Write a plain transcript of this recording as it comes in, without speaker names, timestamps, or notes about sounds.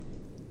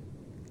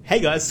Hey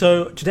guys,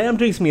 so today I'm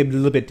doing something a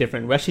little bit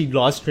different. We're actually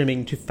live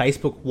streaming to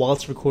Facebook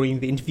whilst recording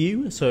the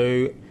interview.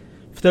 So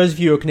for those of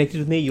you who are connected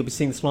with me, you'll be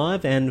seeing this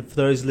live, and for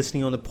those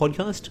listening on the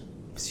podcast,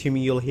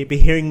 assuming you'll be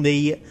hearing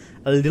me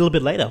a little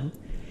bit later.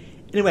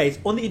 Anyways,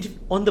 on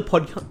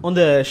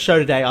the show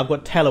today, I've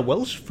got Taylor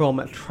Welch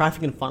from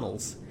Traffic and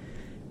Funnels.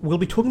 We'll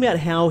be talking about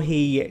how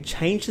he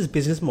changed his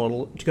business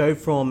model to go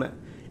from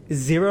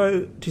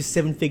 0 to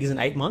 7 figures in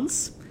 8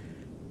 months.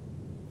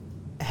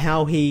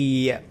 How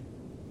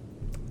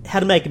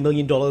to make $1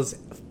 million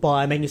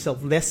by making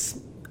yourself less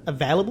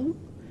available,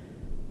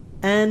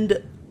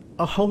 and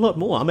a whole lot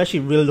more. I'm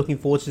actually really looking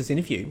forward to this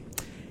interview.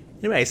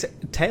 Anyways,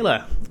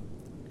 Taylor,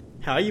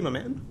 how are you, my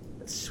man?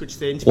 Let's switch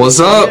the interview. What's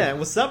up? Yeah,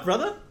 what's up,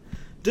 brother?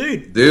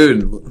 Dude,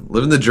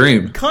 living the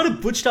dream. Kind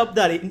of butched up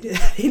that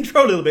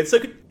intro a little bit. So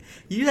could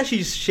you actually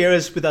just share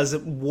with us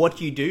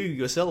what you do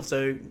yourself,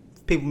 so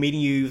people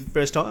meeting you for the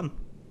first time?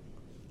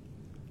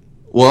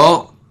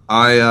 Well,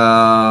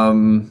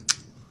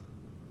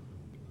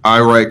 I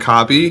write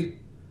copy.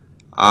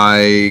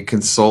 I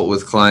consult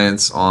with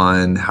clients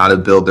on how to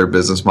build their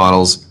business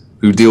models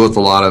who deal with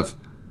a lot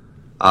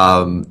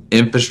of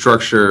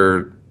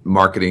infrastructure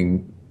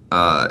marketing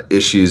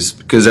issues,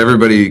 because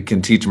everybody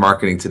can teach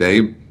marketing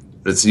today,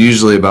 but it's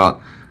usually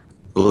about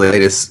the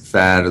latest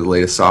fad or the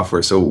latest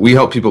software. So we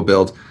help people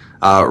build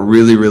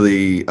really,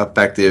 really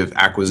effective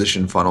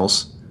acquisition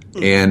funnels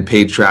and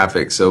paid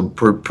traffic. So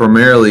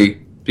primarily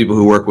people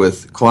who work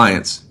with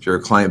clients, if you're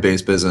a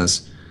client-based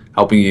business,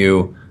 helping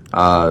you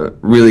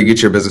really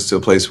get your business to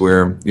a place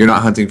where you're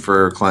not hunting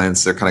for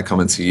clients, they're kind of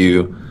coming to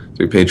you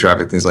through paid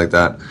traffic, things like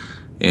that.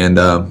 And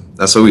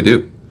that's what we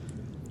do.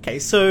 Okay,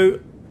 so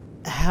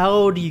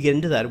how do you get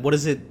into that? What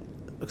is it?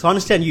 Because I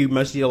understand you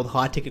mostly deal with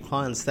high-ticket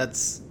clients.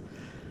 That's,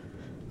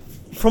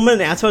 from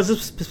an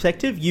outsider's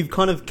perspective, you've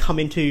kind of come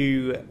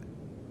into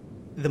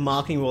the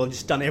marketing world and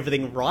just done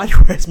everything right,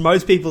 whereas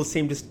most people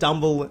seem to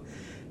stumble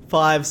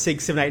 5,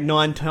 6, 7, 8,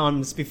 9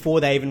 times before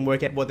they even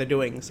work out what they're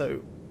doing.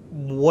 So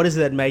what is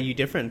it that made you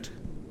different?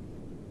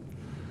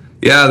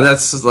 Yeah,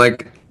 that's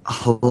like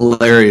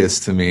hilarious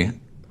to me,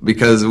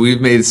 because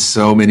we've made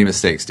so many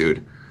mistakes,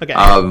 dude. Okay.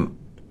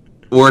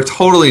 We're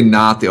totally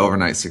not the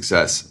overnight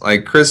success.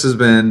 Like Chris is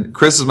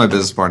my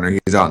business partner.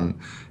 He's out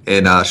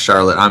in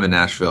Charlotte. I'm in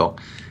Nashville.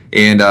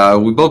 And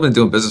we've both been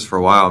doing business for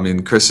a while. I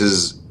mean, Chris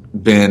has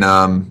been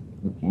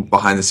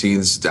behind the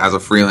scenes as a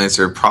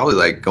freelancer probably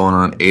like going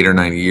on 8 or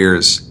 9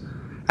 years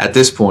at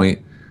this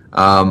point.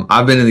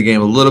 I've been in the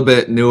game a little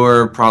bit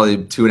newer, probably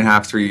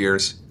 2.5, 3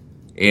 years,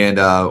 and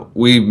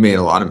we've made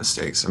a lot of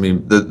mistakes. I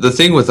mean, the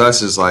thing with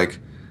us is like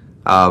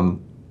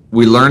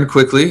we learned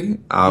quickly.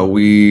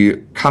 We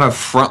kind of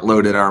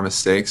front-loaded our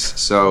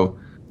mistakes, so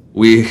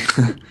we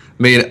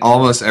made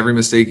almost every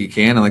mistake you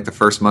can in like the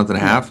first month and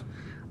a half,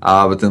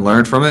 but then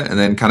learned from it and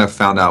then kind of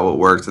found out what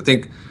worked. I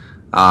think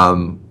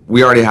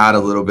we already had a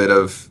little bit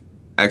of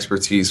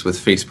expertise with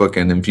Facebook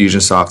and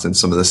Infusionsoft and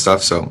some of this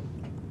stuff, so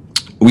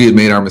we had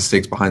made our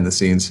mistakes behind the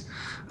scenes.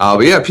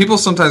 But yeah, people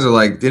sometimes are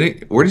like,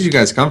 where did you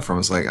guys come from?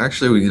 It's like,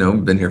 actually,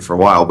 we've been here for a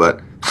while,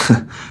 but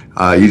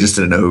you just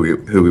didn't know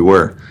who we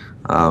were.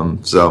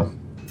 So,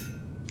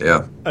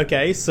 yeah.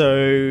 Okay,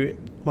 so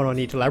what do I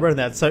need to elaborate on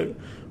that? So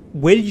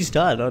where did you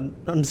start? I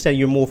understand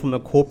you're more from the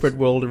corporate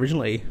world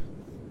originally.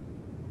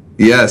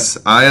 Yes,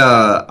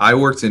 I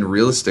worked in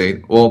real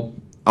estate. Well,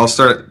 I'll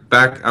start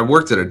back. I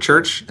worked at a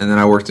church, and then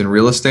I worked in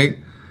real estate.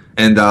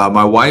 And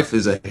my wife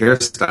is a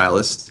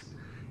hairstylist.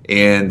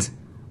 And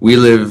we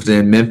lived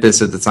in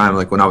Memphis at the time,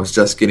 like when I was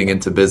just getting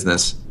into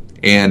business.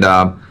 And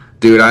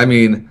dude, I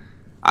mean,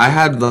 I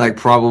had like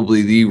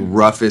probably the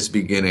roughest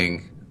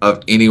beginning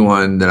of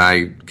anyone that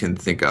I can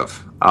think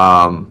of.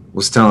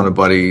 Was telling a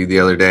buddy the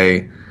other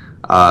day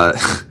how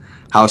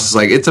it's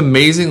like, it's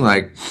amazing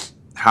like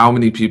how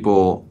many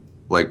people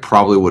like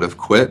probably would have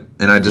quit,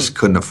 and I just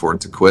couldn't afford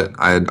to quit.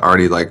 I had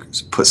already like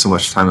put so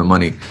much time and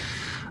money.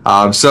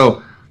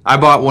 So I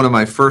bought one of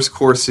my first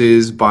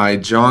courses by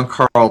John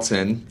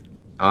Carlton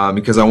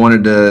because I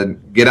wanted to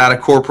get out of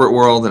corporate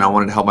world and I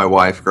wanted to help my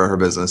wife grow her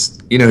business.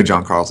 You know who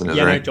John Carlton is,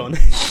 right? Yeah, John.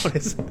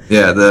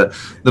 Yeah,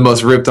 the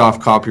most ripped off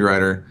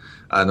copywriter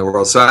in the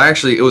world. So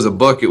it was a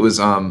book. It was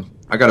I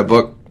got a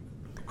book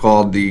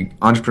called The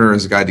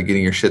Entrepreneur's Guide to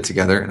Getting Your Shit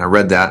Together, and I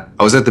read that.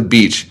 I was at the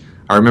beach.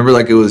 I remember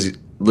like it was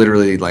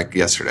literally like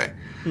yesterday.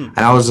 And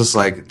I was just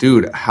like,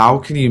 dude, how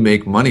can you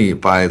make money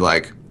by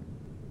like,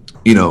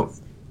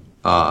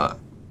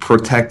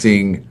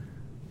 protecting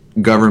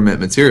government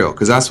material?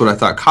 Because that's what I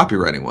thought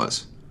copywriting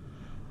was,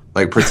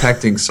 like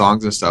protecting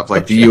songs and stuff,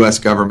 like the U.S.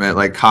 government,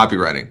 like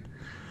copywriting.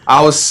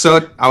 I was a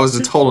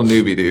total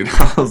newbie, dude.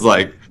 I was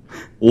like,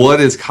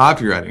 what is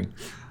copywriting?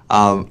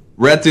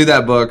 Read through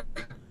that book,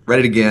 read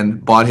it again,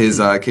 bought his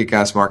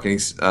Kick-Ass Marketing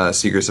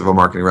Secrets of a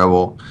Marketing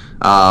Rebel,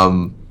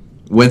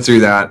 went through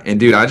that, and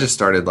dude, I just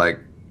started like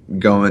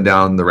going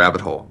down the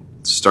rabbit hole.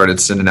 Started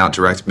sending out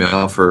direct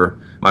mail for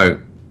my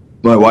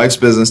wife's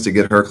business to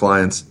get her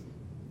clients.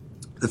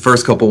 The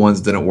first couple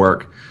ones didn't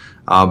work,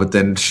 but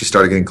then she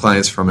started getting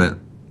clients from it.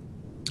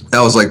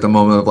 That was like the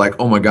moment of like,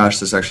 oh my gosh,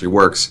 this actually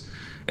works.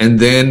 And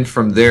then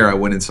from there, I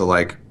went into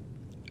like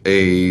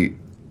a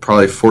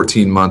probably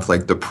 14-month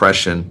like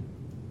depression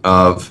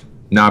of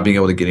not being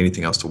able to get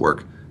anything else to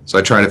work. So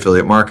I tried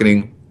affiliate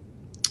marketing.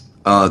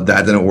 That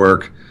didn't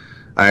work.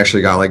 I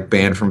actually got like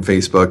banned from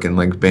Facebook, and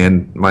like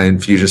banned my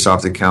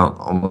Infusionsoft account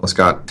almost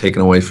got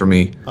taken away from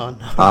me. Oh,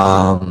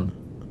 no.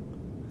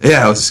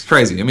 Yeah, it was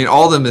crazy. I mean,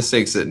 all the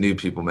mistakes that new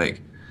people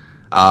make.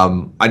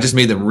 I just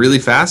made them really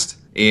fast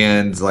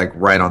and like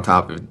right on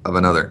top of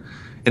another.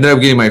 Ended up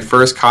getting my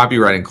first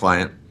copywriting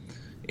client,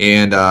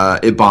 and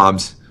it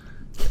bombed.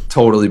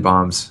 Totally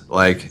bombs.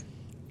 Like,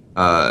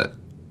 I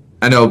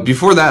know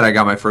before that I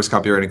got my first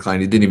copywriting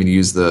client. He didn't even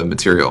use the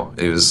material.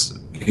 He was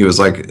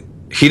like,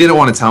 he didn't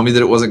want to tell me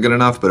that it wasn't good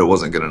enough, but it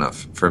wasn't good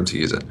enough for him to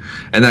use it.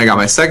 And then I got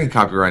my second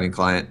copywriting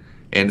client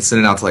and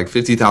sent it out to like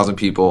 50,000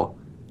 people,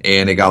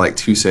 and it got like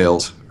 2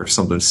 sales or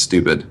something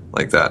stupid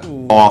like that.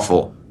 Ooh.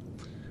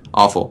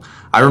 Awful.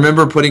 I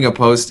remember putting a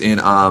post in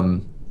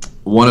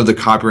one of the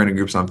copywriting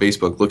groups on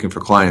Facebook looking for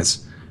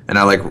clients, and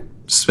I like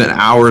spent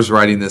hours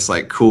writing this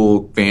like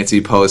cool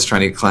fancy post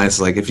trying to get clients,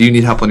 like, if you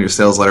need help on your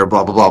sales letter,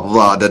 blah blah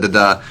blah blah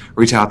blah,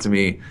 reach out to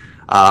me.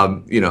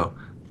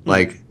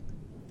 Like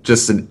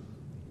just a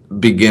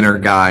beginner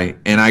guy,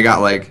 and I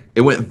got like,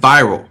 it went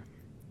viral,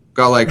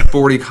 got like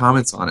 40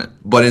 comments on it,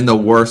 but in the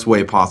worst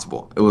way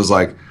possible. It was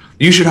like,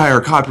 you should hire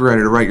a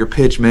copywriter to write your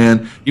pitch,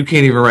 man. You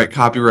can't even write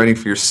copywriting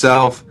for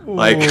yourself.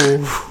 Like,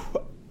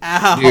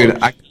 ow.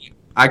 Dude,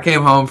 I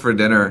came home for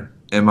dinner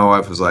and my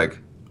wife was like,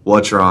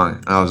 what's wrong?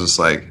 And I was just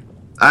like,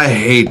 I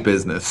hate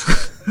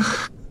business.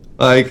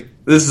 Like,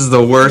 this is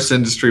the worst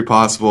industry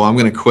possible. I'm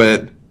going to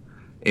quit.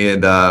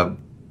 And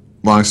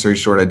long story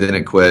short, I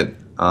didn't quit.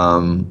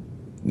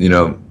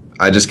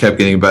 I just kept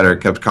getting better,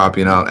 kept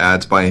copying out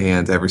ads by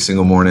hand every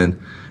single morning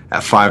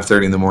at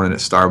 5:30 in the morning at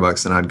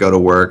Starbucks, and I'd go to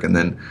work, and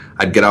then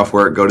I'd get off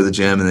work, go to the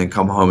gym, and then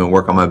come home and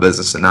work on my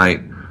business at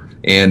night.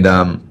 And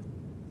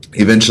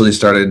eventually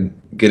started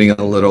getting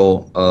a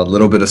little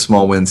bit of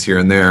small wins here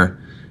and there,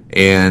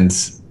 and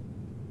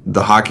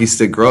the hockey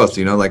stick growth.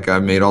 Like, I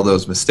made all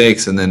those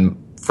mistakes, and then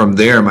from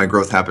there, my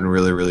growth happened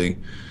really, really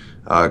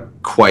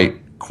quite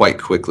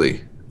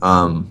quickly.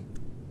 And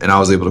I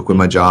was able to quit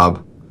my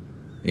job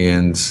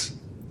and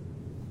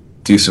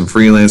do some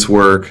freelance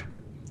work,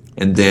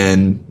 and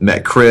then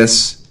met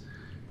Chris,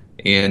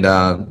 and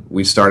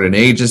we started an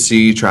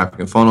agency, Traffic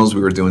and Funnels.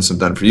 We were doing some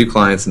done-for-you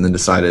clients, and then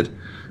decided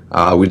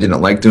we didn't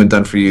like doing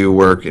done-for-you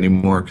work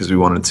anymore because we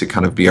wanted to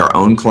kind of be our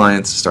own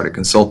clients, started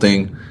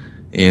consulting,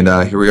 and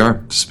here we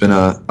are. It's been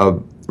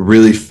a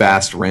really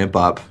fast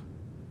ramp-up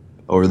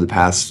over the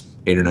past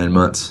 8 or 9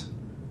 months.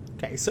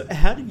 Okay, so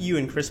how did you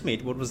and Chris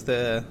meet? What was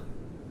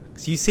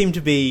because you seem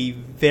to be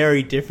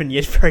very different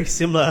yet very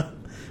similar.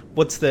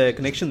 What's the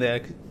connection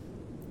there?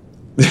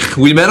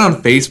 We met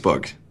on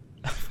Facebook.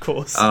 Of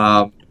course.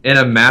 In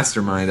a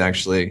mastermind,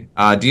 actually.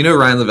 Do you know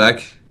Ryan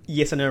Levesque?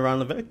 Yes, I know Ryan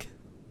Levesque.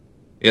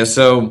 Yeah,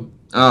 so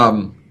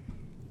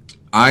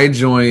I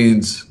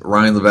joined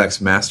Ryan Levesque's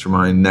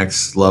mastermind,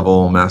 next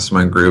level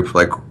mastermind group,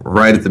 like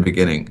right at the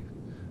beginning.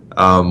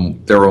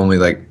 There were only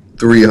like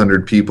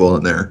 300 people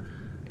in there,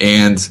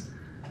 and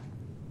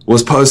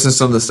was posting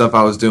some of the stuff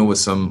I was doing with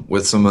some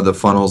of the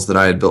funnels that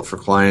I had built for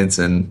clients,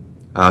 and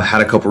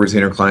had a couple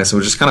retainer clients, and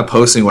was just kind of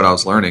posting what I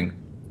was learning.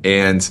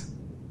 And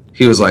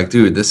he was like,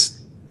 dude,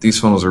 these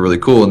funnels are really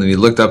cool. And then he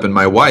looked up, and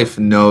my wife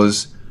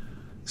knows,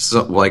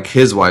 like,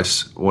 his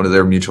wife's one of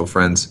their mutual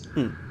friends.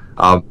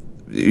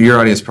 Your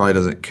audience probably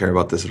doesn't care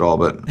about this at all,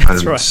 but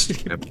that's right.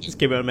 Just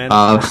keep it, man.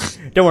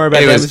 Don't worry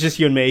about that. It was just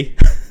you and me.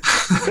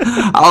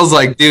 I was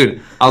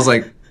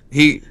like,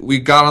 we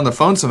got on the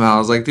phone somehow. I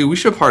was like, dude, we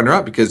should partner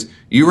up because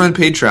you run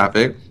paid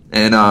traffic,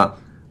 and I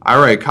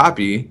write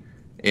copy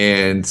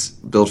and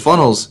build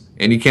funnels,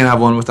 and you can't have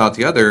one without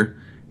the other.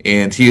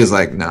 And he was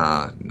like,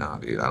 nah,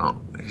 dude,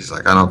 he's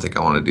like, I don't think I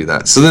want to do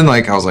that. So then,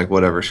 like, I was like,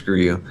 whatever, screw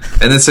you.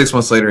 And then 6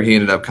 months later, he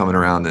ended up coming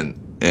around,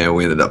 and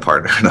we ended up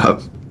partnering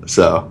up.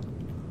 So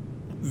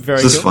very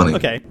it's just cool. funny.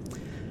 Okay.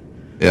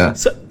 Yeah.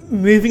 So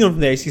moving on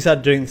from there, so you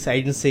started doing this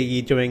agency,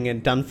 you're doing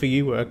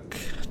done-for-you work.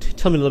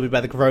 Tell me a little bit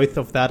about the growth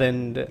of that,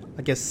 and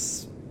I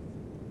guess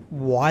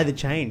why the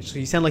change. So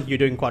you sound like you're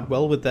doing quite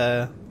well with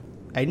the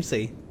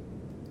agency.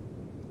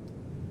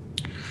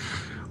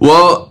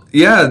 Well,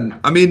 yeah,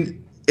 I mean,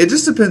 it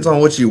just depends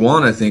on what you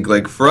want, I think.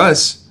 Like, for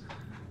us,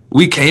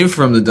 we came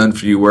from the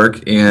done-for-you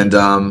work, and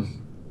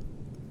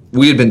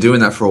we had been doing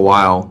that for a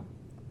while,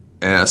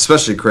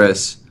 especially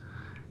Chris.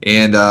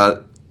 And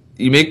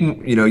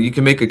you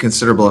can make a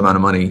considerable amount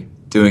of money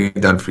doing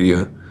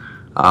done-for-you.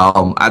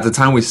 At the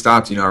time we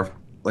stopped,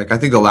 I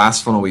think the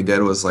last funnel we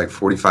did was like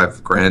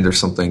 45 grand or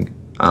something,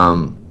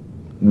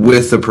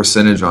 with a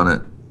percentage on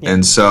it. Yeah.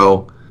 And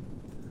so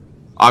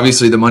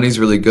obviously the money's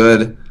really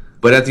good,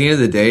 but at the end of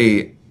the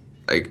day,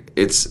 like,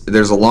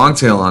 there's a long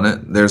tail on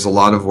it. There's a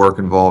lot of work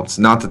involved. It's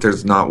not that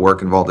there's not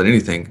work involved in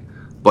anything,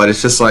 but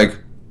it's just like,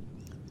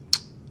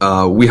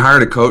 we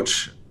hired a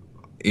coach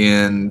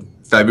in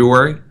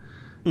February,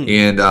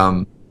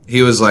 and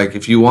he was like,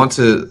 if you want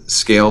to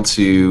scale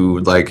to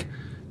like,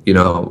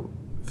 $12,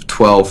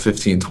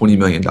 $15, $20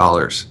 million,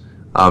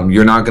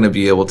 you're not going to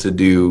be able to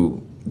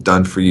do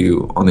done for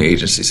you on the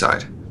agency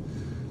side.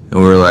 And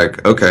we were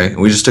like, okay.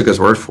 And we just took his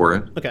word for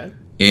it. Okay.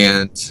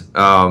 And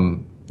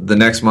the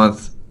next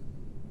month,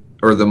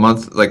 or the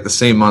month, like the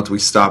same month we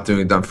stopped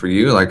doing done for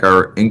you, like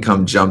our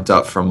income jumped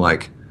up from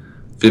like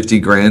 50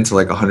 grand to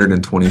like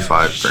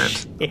 125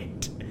 grand.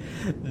 Shit.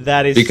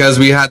 That is, because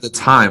we had the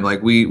time.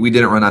 Like we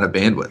didn't run out of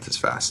bandwidth as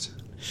fast.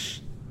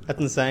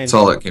 that's insane. That's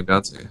all it came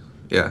down to.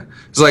 Yeah.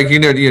 It's like,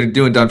 you're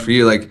doing done for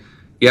you. Like,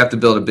 you have to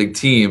build a big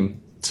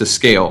team to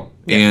scale.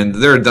 Yeah. And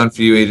there are done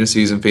for you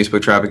agencies and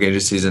Facebook traffic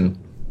agencies, and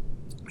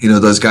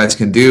those guys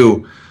can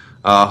do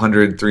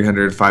 100,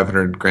 300,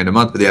 500 grand a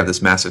month, but they have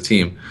this massive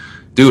team.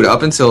 Dude,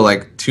 up until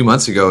like 2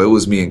 months ago, it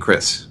was me and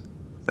Chris.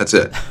 That's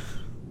it.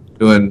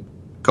 Doing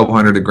a couple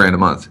hundred grand a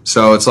month.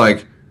 So it's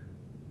like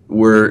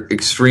we're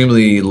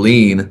extremely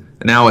lean.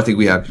 And now I think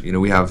we have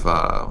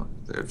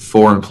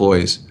 4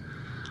 employees.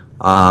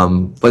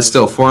 But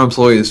still, 4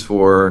 employees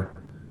for,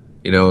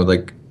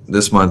 like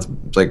this month,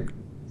 like,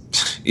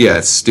 yeah,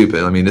 it's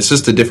stupid. I mean, it's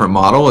just a different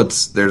model.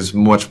 There's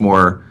much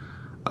more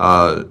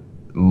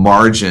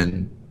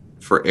margin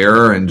for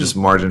error and just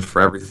margin for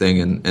everything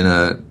in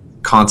a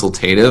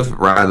consultative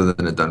rather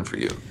than a done for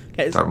you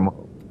type of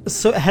model.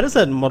 So how does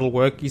that model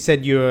work? You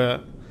said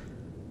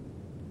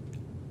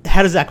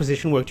how does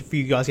acquisition work for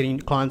you guys getting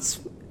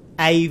clients,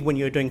 when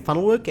you're doing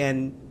funnel work,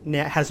 and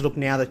now how does it look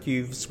now that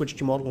you've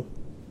switched your model?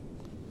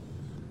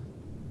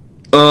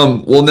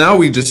 Well, now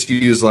we just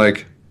use a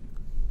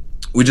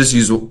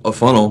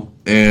funnel,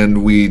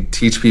 and we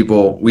teach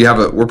people.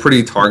 We're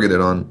pretty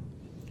targeted on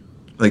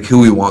like who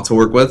we want to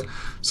work with.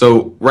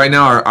 So right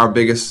now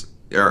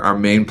our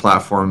main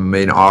platform,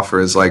 main offer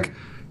is like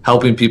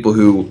helping people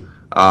who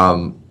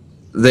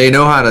they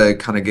know how to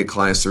kind of get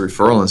clients through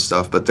referral and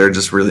stuff, but they're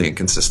just really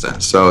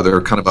inconsistent. So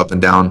they're kind of up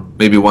and down.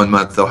 Maybe one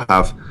month they'll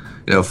have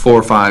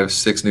 4, 5,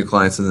 6 new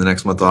clients, and the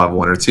next month they'll have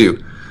 1 or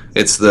 2.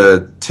 It's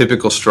the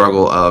typical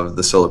struggle of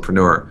the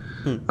solopreneur.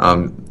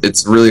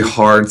 It's really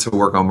hard to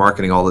work on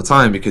marketing all the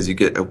time because you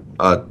get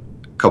a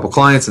couple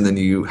clients and then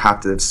you have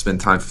to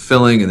spend time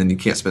fulfilling, and then you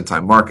can't spend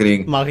time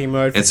marketing. Marketing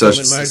mode, and so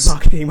fulfillment mode,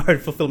 marketing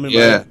mode, fulfillment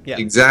mode. Yeah,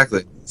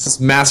 exactly. It's this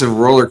massive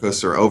roller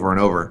coaster over and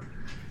over.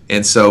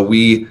 And so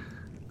we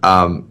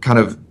kind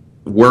of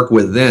work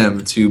with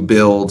them to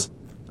build,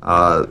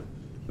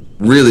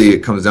 really it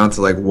comes down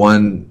to like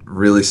one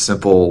really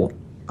simple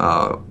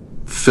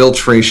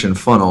filtration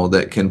funnel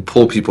that can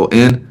pull people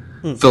in,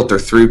 filter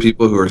through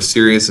people who are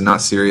serious and not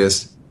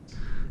serious.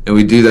 And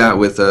we do that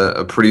with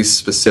a pretty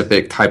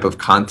specific type of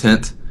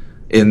content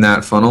in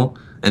that funnel.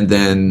 And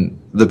then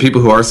the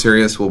people who are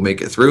serious will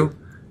make it through.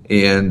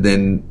 And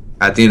then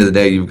at the end of the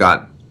day, you've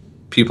got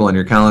people on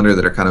your calendar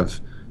that are kind of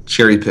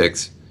cherry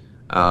picked,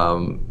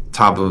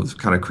 top of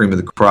kind of cream of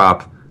the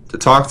crop to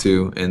talk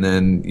to, and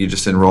then you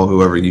just enroll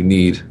whoever you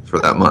need for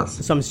that month.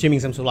 So I'm assuming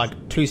some sort of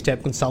like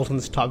 2-step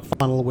consultants type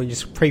funnel where you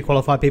just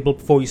pre-qualify people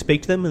before you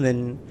speak to them, and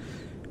then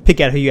pick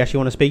out who you actually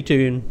want to speak to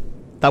in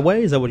that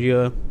way. Is that what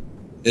you're...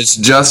 It's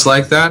just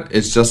like that.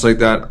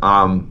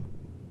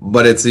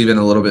 But it's even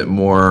a little bit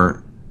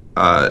more,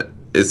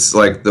 it's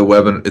like it's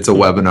a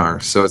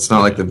webinar. So it's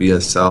not like the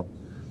VSL.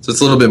 So it's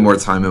a little bit more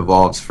time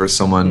involved for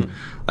someone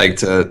like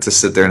to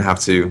sit there and have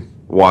to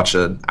watch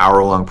an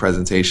hour-long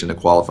presentation to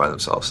qualify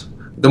themselves.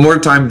 The more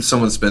time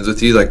someone spends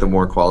with you, like the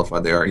more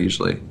qualified they are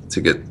usually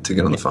to get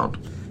on the phone.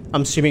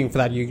 I'm assuming for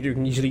that you're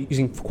usually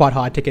using quite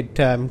high ticket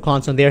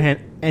clients on their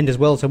end as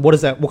well. So what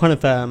is that? What kind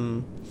of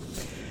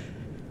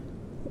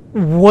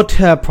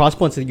price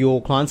points are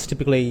your clients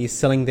typically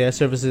selling their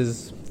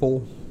services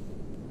for?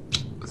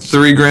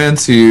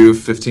 $3,000 to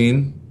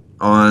 $15,000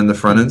 on the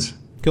front ends.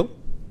 Cool.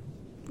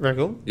 Very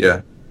cool.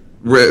 Yeah,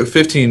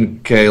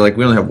 $15,000. Like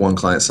we only have one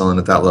client selling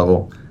at that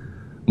level.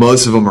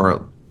 Most of them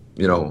are,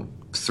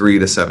 $3,000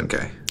 to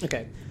 $7,000.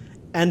 Okay.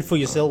 And for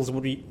yourselves,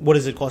 what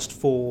does it cost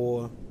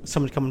for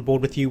someone to come on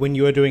board with you when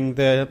you are doing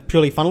the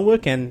purely funnel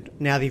work, and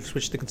now that you've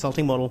switched to the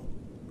consulting model?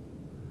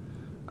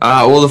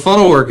 Well, the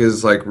funnel work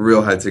is like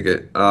real high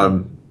ticket.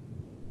 That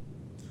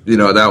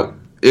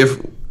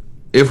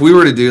if we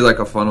were to do like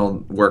a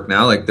funnel work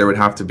now, like there would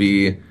have to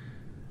be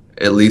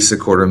at least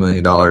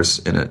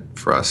 $250,000 in it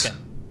for us.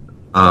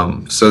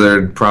 Yeah. So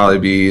there'd probably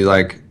be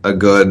like a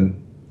good,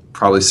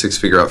 probably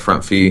 6-figure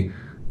upfront fee,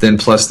 then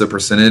plus the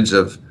percentage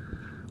of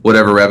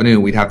whatever revenue.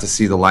 We'd have to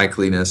see the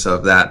likeliness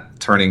of that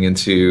turning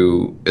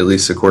into at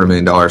least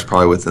 $250,000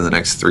 probably within the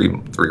next three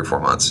or 4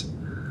 months.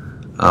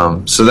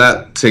 So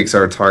that takes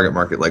our target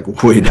market like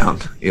way down.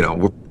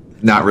 We're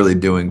not really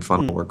doing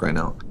funnel work right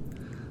now.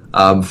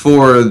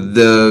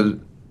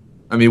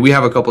 We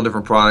have a couple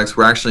different products.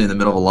 We're actually in the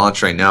middle of a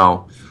launch right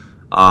now,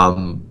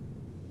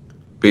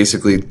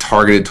 basically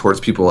targeted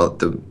towards people at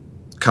the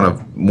kind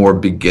of more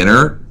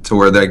beginner, to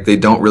where they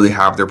don't really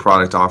have their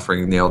product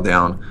offering nailed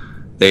down.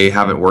 They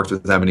haven't worked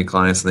with that many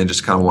clients, and they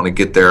just kind of want to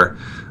get their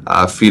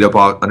feet up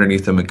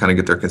underneath them and kind of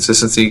get their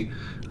consistency.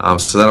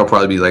 So that'll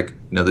probably be like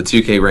the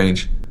 $2,000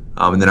 range.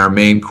 And then our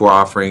main core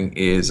offering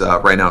is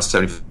right now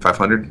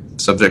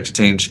 $7,500, subject to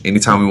change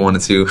anytime we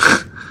wanted to.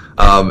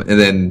 And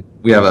then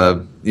we have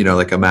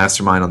like a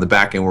mastermind on the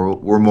back end where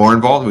we're more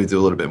involved. We do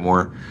a little bit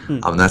more.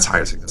 That's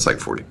higher. It's like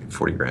 40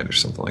 grand or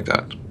something like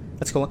that.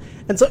 That's cool.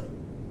 And so,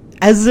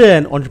 as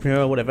an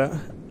entrepreneur or whatever,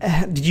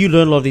 did you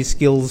learn a lot of these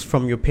skills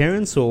from your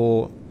parents,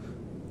 or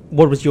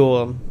what was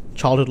your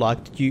childhood like?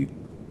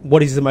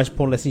 What is the most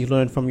important lesson you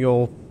learned from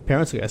your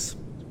parents, I guess?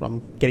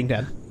 I'm getting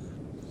that.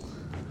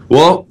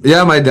 Well,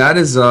 yeah, my dad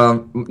is,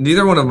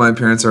 neither one of my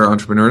parents are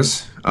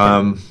entrepreneurs.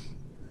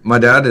 My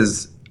dad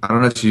is, I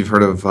don't know if you've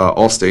heard of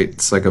Allstate.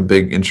 It's like a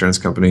big insurance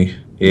company.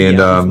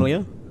 And I'm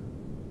familiar.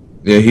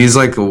 Yeah, he's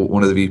like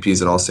one of the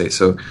VPs at Allstate.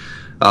 So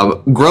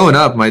growing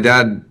up, my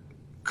dad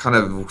kind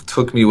of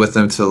took me with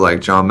him to like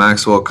John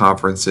Maxwell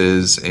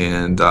conferences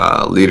and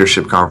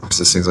leadership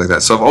conferences, things like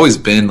that. So I've always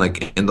been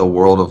like in the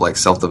world of like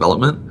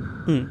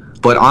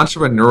self-development. But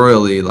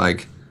entrepreneurially,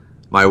 like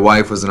my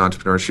wife was an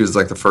entrepreneur. She was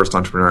like the first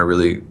entrepreneur I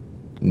really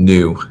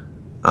knew.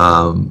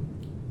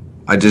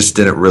 I just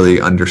didn't really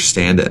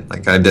understand it.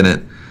 Like I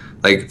didn't,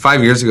 like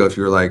 5 years ago, if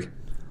you were like,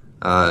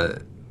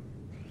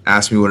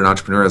 ask me what an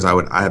entrepreneur is,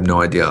 I have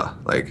no idea.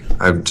 Like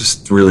I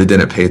just really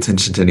didn't pay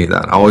attention to any of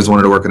that. I always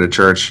wanted to work at a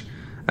church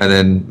and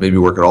then maybe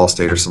work at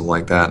Allstate or something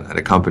like that at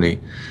a company.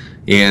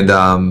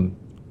 And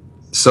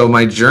so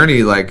my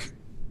journey, like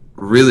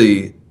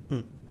really,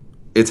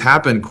 it's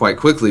happened quite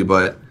quickly,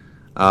 but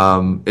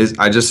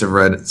I just have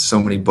read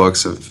so many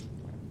books, have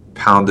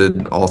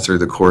pounded all through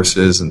the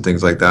courses and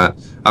things like that.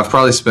 I've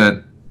probably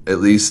spent at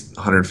least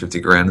 150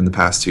 grand in the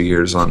past 2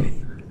 years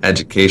on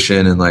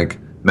education and like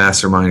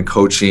mastermind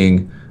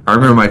coaching. I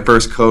remember my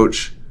first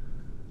coach,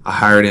 I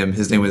hired him.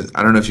 His name was,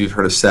 I don't know if you've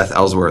heard of Seth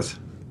Ellsworth.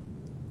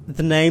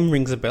 The name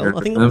rings a bell.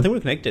 I think we're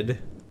connected.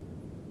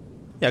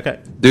 Yeah, okay.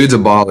 Dude's a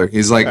baller.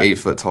 He's like 8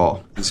 foot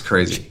tall. He's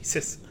crazy.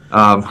 Jesus.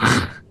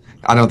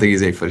 I don't think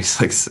he's 8 foot. He's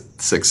like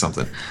 6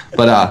 something.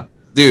 But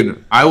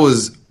dude, I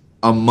was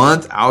a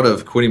month out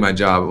of quitting my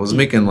job. I was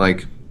making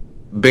like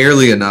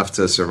barely enough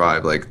to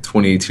survive, like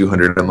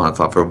 $2,200 a month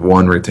off of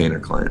one retainer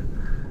client.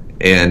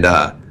 And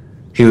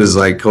he was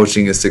like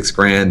coaching his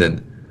 $6,000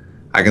 and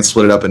I can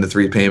split it up into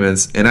 3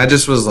 payments. And I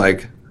just was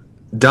like,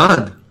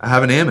 done. I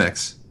have an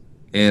Amex.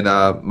 And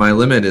my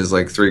limit is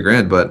like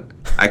 $3,000, but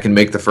I can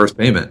make the first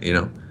payment, you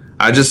know.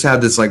 I just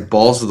had this like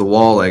balls to the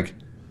wall, like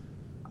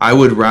I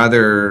would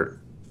rather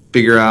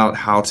figure out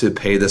how to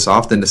pay this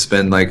off than to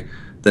spend like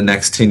the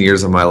next 10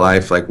 years of my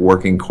life like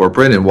working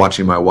corporate and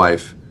watching my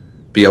wife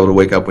be able to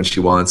wake up when she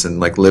wants and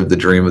like live the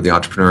dream of the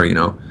entrepreneur, you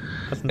know.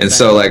 And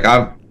so like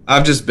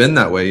I've just been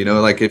that way, you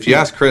know. Like if you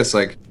ask Chris,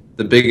 like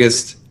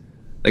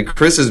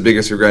Chris's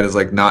biggest regret is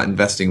like not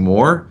investing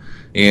more,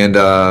 and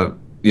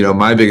you know,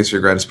 my biggest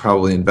regret is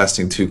probably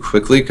investing too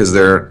quickly, because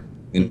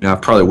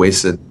I've probably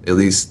wasted at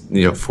least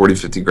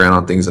 40-50 grand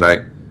on things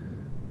that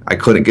I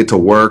couldn't get to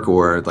work,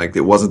 or like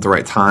it wasn't the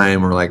right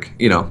time, or like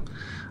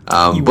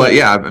but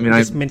yeah, I mean,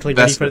 I mentally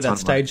ready for that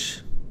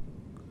stage.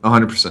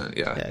 100%,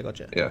 yeah. Yeah,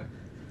 gotcha. Yeah.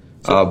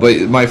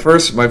 But my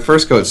first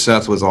coach,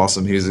 Seth, was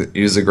awesome. He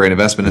was a great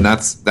investment, and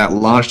that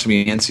launched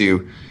me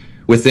into,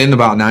 within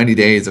about 90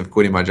 days of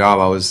quitting my job,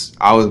 I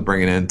was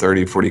bringing in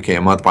 30-40K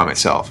a month by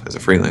myself as a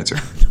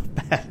freelancer.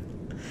 Not bad.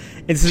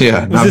 Was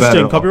this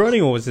doing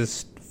copywriting, or was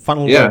this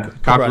funnel work? Yeah,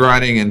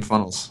 copywriting and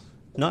funnels.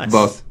 Nice.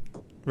 Both.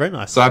 Very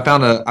nice. So I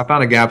found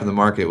a gap in the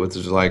market, which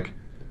is like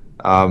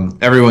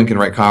everyone can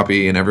write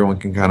copy and everyone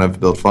can kind of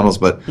build funnels,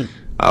 but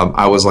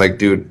I was like,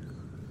 dude,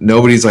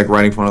 nobody's like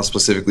writing funnels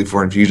specifically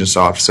for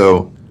Infusionsoft.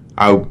 So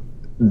I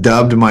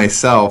dubbed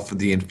myself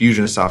the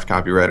Infusionsoft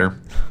copywriter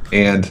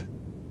and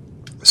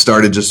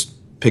started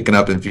just picking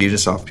up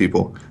Infusionsoft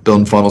people,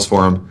 building funnels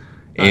for them,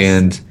 nice.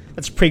 And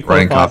that's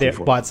pre-qualified there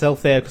by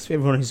itself there, because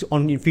everyone who's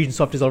on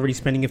Infusionsoft is already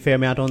spending a fair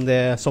amount on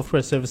their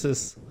software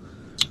services.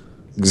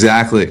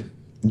 Exactly.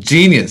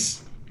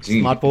 Genius.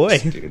 Smart boy.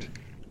 Dude.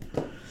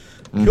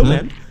 Cool,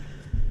 man.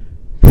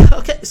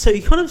 Okay, so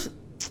you kind of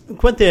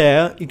went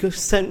there.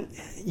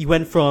 You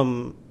went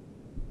from,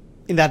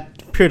 in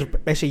that period of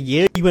actually a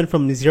year, you went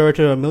from $0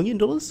 to $1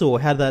 million, or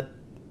how did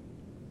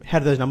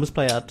those numbers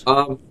play out?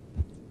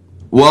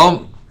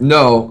 Well,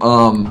 no.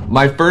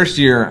 My first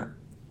year,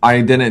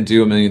 I didn't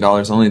do $1 million. I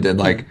only did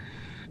like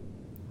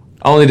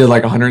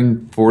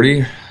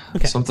 140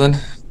 something.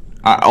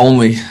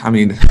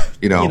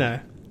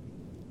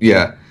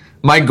 Yeah.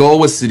 My goal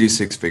was to do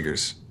 6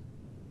 figures.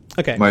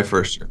 Okay. My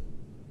first year.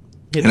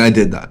 And I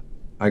did that.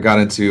 I got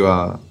it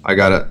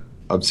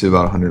up to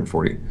about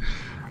 140.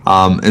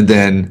 And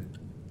then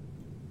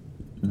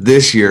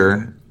this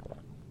year,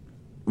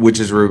 which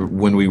is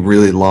when we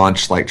really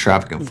launched like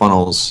traffic and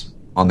funnels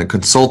on the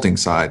consulting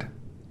side,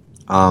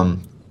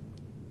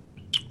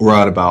 we're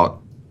at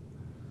about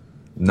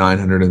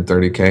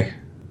 930K.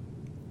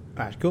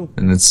 All right, cool.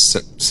 And it's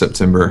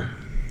September,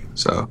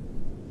 so.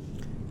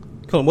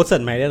 Cool. And what's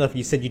that made out of?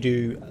 You said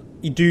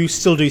you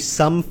still do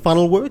some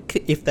funnel work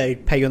if they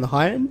pay you on the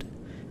high end,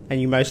 and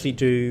you mostly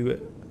do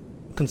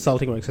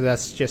consulting work. So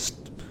that's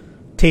just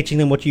teaching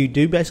them what you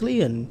do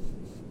basically, and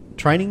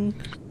training.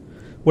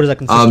 What does that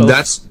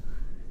consist of?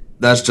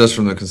 That's just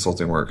from the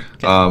consulting work.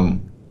 Okay.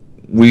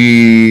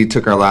 We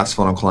took our last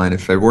funnel client in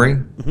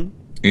February,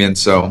 And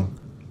so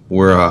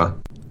we're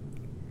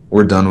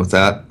done with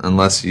that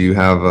unless you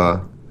have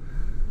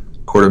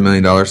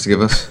 $250,000 to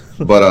give us.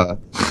 But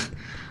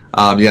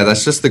yeah,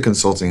 that's just the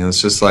consulting.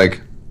 It's just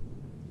like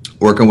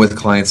working with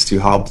clients to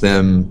help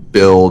them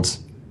build,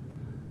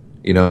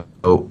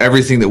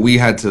 everything that we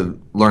had to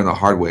learn the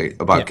hard way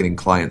about getting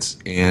clients,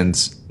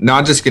 and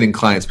not just getting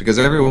clients, because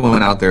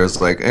everyone out there is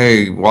like,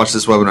 hey, watch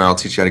this webinar, I'll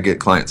teach you how to get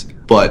clients.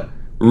 But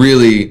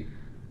really,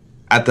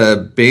 at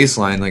the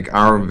baseline, like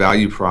our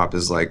value prop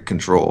is like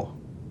control.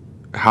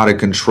 How to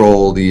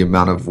control the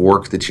amount of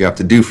work that you have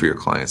to do for your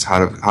clients,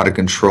 how to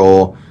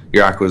control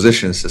your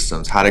acquisition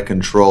systems, how to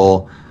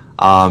control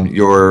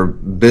your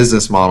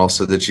business model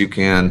so that you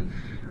can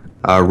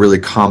really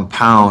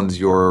compound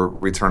your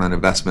return on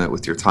investment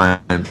with your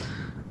time.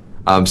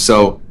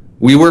 So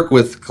we work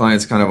with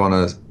clients kind of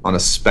on a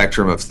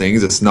spectrum of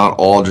things. It's not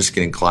all just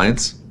getting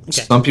clients.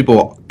 Okay. Some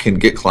people can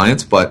get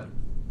clients, but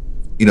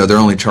they're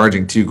only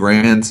charging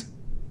 $2,000,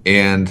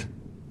 and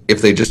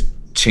if they just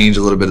change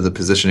a little bit of the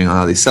positioning on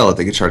how they sell it,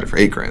 they could charge it for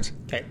 $8,000.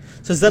 Okay,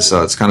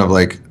 so it's kind of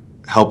like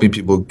helping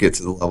people get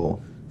to the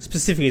level.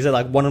 Specifically, is that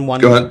like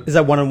one-on-one? Go ahead. Is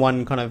that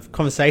one-on-one kind of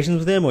conversations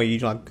with them, or you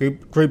like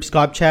group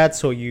Skype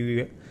chats, or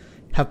you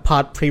have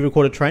part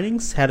pre-recorded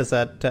trainings? How does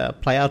that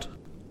play out?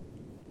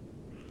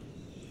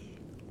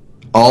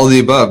 All of the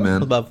above, man.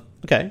 All above.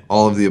 Okay.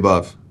 All of the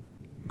above.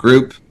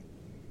 Group.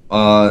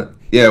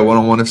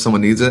 One-on-one if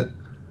someone needs it.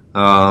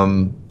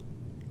 Some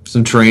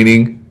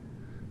training.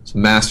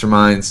 Some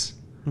masterminds.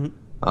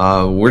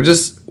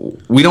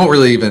 We don't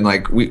really even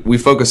we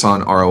focus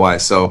on ROI.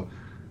 So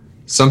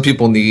some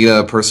people need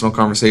a personal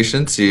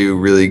conversation to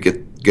really get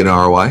an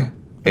ROI,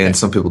 and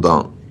some people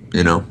don't,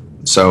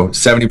 So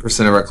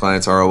 70% of our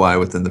clients ROI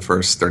within the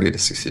first 30 to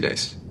 60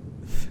 days.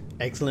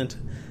 Excellent.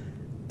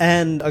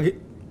 And I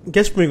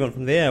guess moving on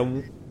from there,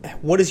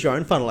 what is your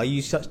own funnel? Are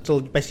you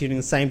still basically doing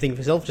the same thing for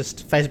yourself,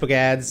 just Facebook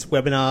ads,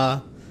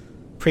 webinar,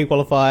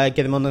 pre-qualify,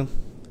 get them on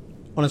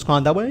his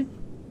client that way?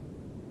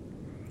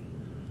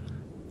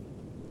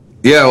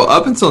 Yeah, well,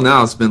 up until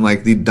now, it's been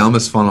like the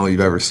dumbest funnel you've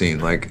ever seen.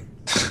 Like,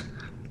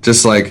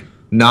 just like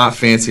not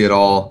fancy at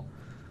all.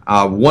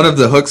 One of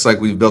the hooks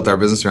like we've built our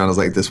business around is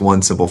like this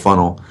one simple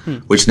funnel,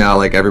 which now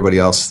like everybody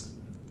else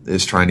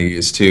is trying to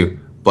use too.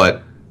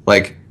 But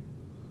like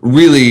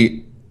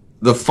really,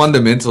 the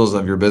fundamentals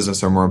of your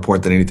business are more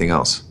important than anything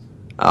else.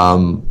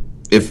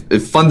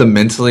 If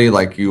fundamentally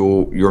like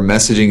your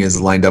messaging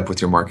is lined up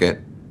with your market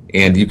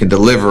and you can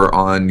deliver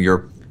on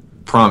your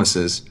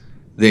promises,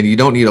 then you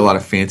don't need a lot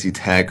of fancy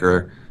tech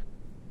or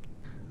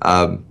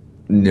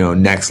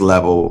next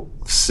level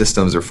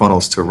systems or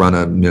funnels to run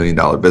 $1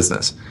 million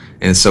business.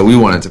 And so we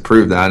wanted to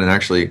prove that. And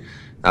actually,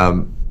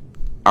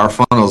 our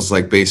funnel is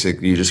like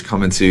basic. You just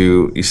come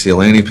you see a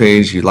landing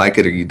page, you like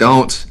it or you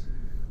don't.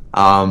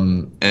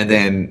 And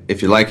then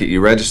if you like it, you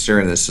register,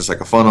 and it's just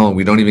like a funnel. And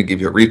we don't even give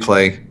you a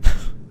replay.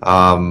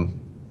 And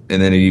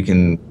then you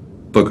can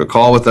book a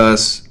call with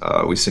us.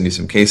 We send you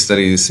some case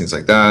studies, things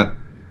like that.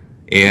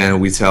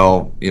 And we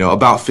tell,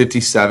 about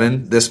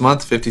 57 this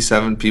month,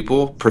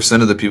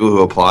 57% of the people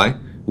who apply,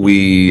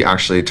 we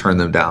actually turn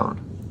them down.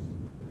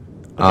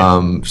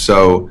 Okay.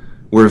 So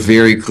we're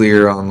very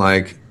clear on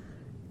like,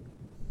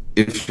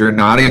 if you're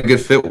not a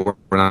good fit,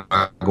 we're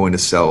not going to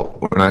sell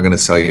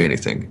you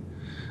anything.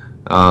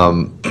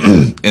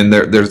 And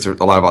there's a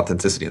lot of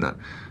authenticity in that.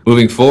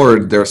 Moving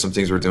forward, there are some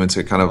things we're doing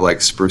to kind of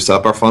like spruce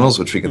up our funnels,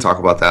 which we can talk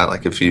about that.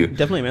 Like if you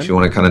want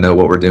to kind of know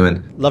what we're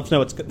doing. Love to know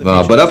what's good.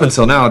 But up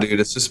until now, dude,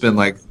 it's been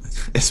like,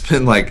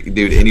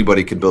 dude,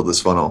 anybody could build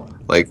this funnel.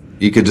 Like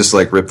you could just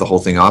like rip the whole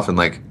thing off in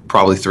like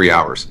probably 3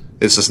 hours.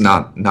 It's just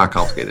not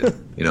complicated,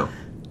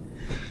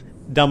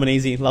 Dumb and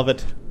easy. Love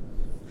it.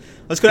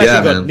 Let's go.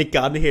 Actually, got Nick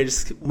Gardner here.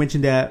 Just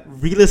mentioned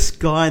realest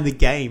guy in the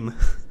game.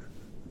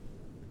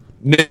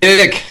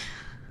 Nick.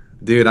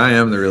 Dude, I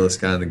am the realest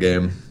guy in the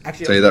game.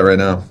 Actually, I'll tell you that right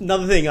now.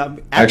 Another thing.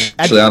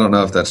 Actually, I don't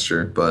know if that's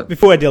true, but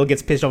before Adil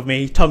gets pissed off at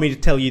me, he told me to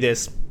tell you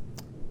this.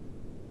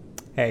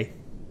 Hey.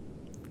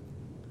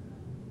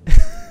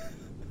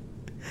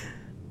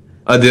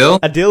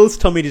 Adil's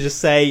told me to just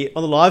say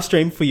on the live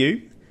stream for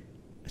you,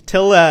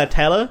 tell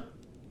Taylor,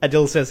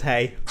 Adil says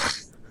hey.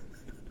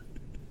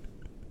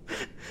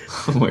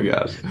 Oh my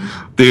gosh.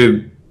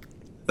 Dude,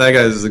 that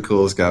guy is the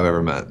coolest guy I've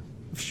ever met.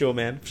 For sure,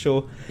 man. For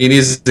sure. He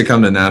needs to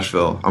come to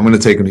Nashville. I'm gonna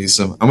take him to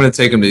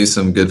eat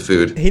some good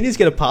food. He needs to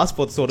get a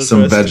passport sorted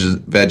some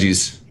first.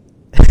 Veggies.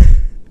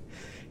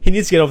 He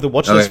needs to get off the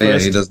watch list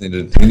first. He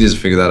needs to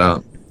figure that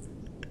out.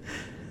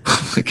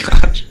 Oh my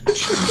gosh.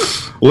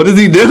 What is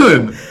he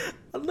doing?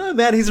 I don't know,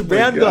 man. He's a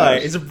brown guy.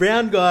 He's a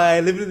brown guy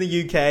living in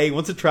the UK,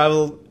 wants to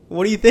travel.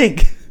 What do you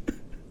think?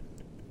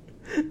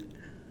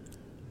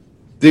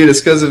 Dude, it's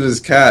because of his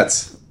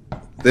cats.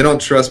 They don't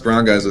trust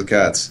brown guys with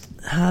cats.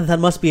 That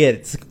must be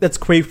it. That's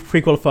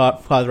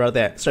pre-qualified right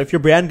there. So if you're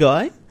a brown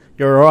guy,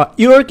 you're alright.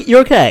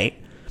 You're okay.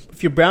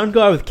 If you're a brown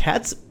guy with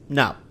cats,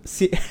 no.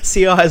 CI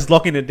is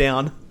locking it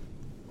down.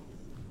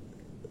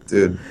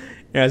 Dude.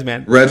 Anyways,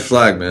 man. Red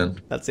flag, man.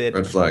 That's it.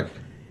 Red flag.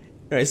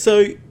 Alright,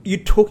 so you're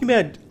talking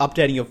about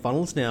updating your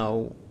funnels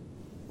now.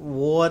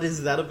 What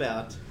is that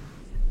about?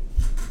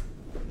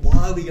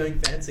 Why are we going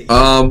fancy?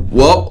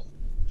 Well,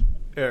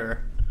 what?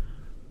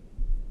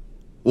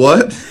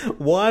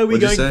 Why are we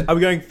What'd you going? say? Are we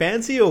going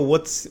fancy, or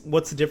what's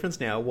the difference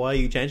now? Why are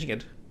you changing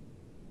it?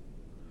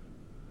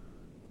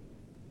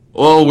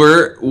 Well,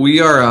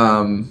 we are,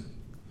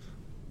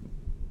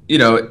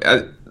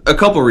 a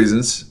couple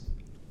reasons.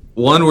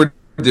 One, we're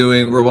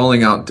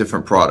rolling out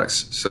different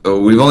products.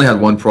 So we've only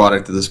had one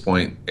product at this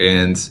point,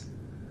 and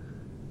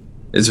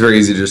it's very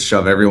easy to just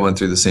shove everyone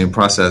through the same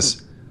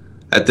process.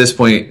 At this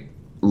point,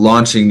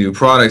 launching new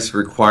products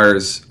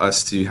requires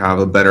us to have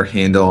a better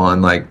handle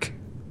on like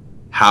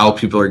how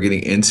people are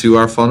getting into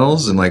our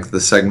funnels and like the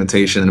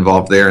segmentation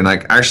involved there, and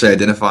like actually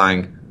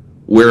identifying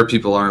where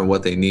people are and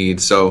what they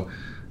need. So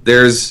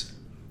there's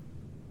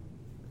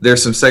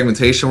some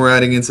segmentation we're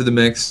adding into the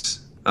mix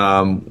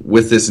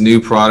with this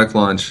new product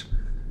launch.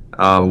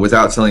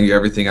 Without telling you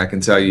everything, I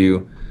can tell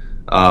you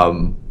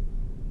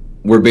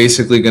we're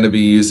basically going to be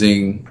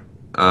using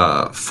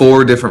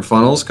 4 different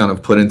funnels kind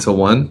of put into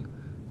one,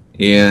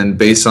 and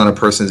based on a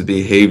person's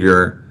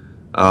behavior,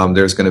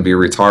 there's going to be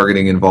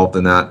retargeting involved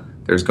in that.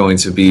 There's going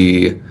to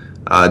be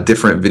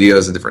different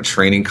videos and different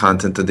training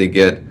content that they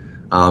get.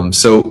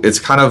 So it's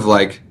kind of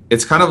like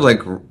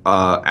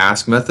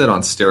Ask Method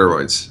on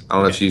steroids. I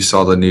don't know if you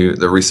saw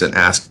the recent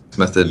Ask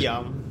Method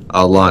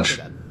launch,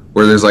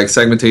 where there's like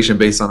segmentation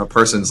based on a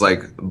person's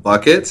like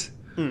bucket,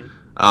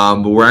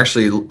 but we're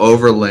actually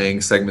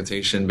overlaying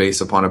segmentation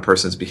based upon a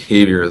person's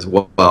behavior as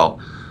well.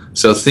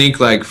 So think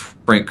like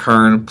Frank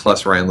Kern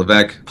plus Ryan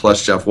Levesque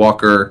plus Jeff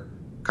Walker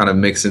kind of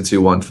mixed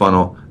into one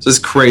funnel. So it's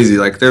crazy.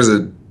 Like there's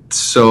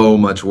so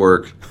much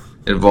work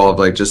involved,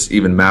 like just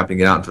even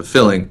mapping it out and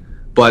fulfilling.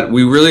 But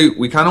we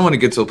kind of want to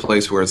get to a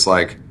place where it's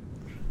like,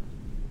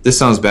 this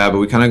sounds bad, but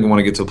we kind of want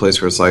to get to a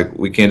place where it's like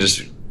we can't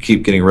just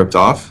keep getting ripped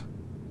off.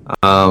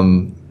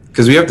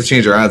 Because we have to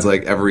change our ads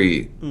like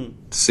every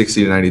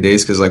 60 to 90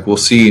 days, because like we'll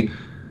see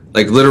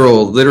like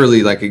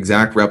literally like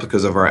exact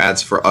replicas of our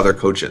ads for other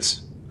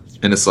coaches,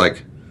 and it's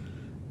like,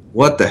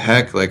 what the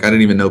heck? Like I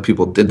didn't even know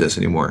people did this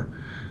anymore.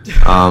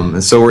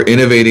 And so we're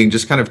innovating,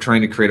 just kind of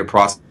trying to create a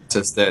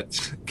process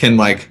that can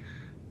like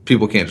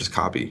people can't just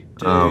copy,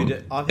 and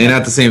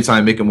at the same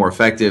time make it more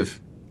effective.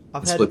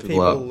 I've had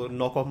people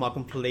knock off my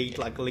complete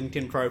like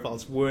LinkedIn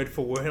profiles word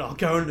for word. I'll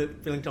go into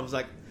LinkedIn, I was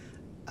like,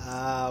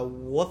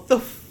 what the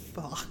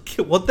fuck?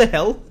 What the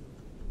hell?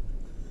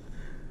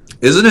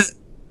 Isn't it?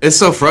 It's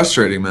so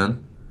frustrating,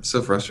 man. It's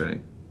so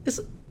frustrating.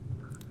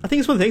 I think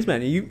it's one of the things,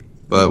 man.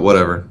 But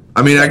whatever.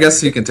 I mean, I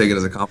guess you can take it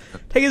as a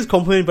compliment. Take it as a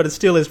compliment, but it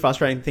still is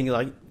frustrating thing.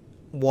 Like,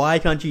 why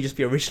can't you just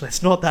be original?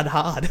 It's not that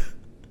hard.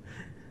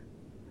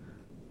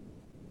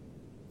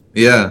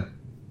 Yeah.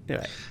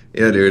 Anyway.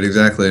 Yeah, dude.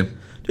 Exactly.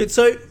 Dude,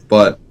 so.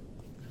 But.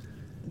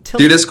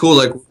 Dude, it's cool.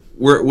 Like,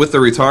 we're with the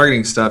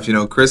retargeting stuff. You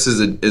know, Chris is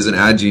an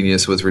ad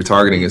genius with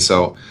retargeting, and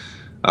so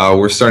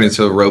we're starting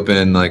to rope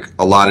in like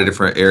a lot of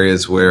different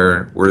areas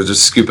where we're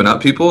just scooping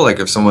up people. Like,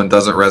 if someone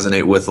doesn't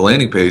resonate with the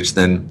landing page,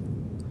 then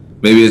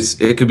maybe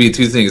it could be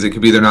 2 things. It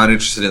could be they're not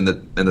interested in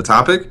the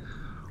topic,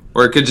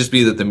 or it could just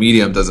be that the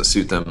medium doesn't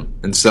suit them.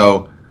 And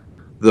so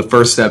the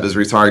first step is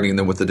retargeting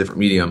them with a different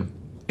medium.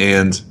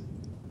 And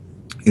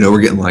you know,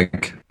 we're getting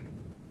like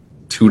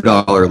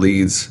 $2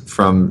 leads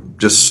from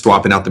just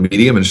swapping out the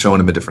medium and showing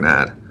them a different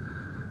ad,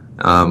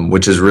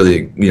 which is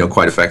really, you know,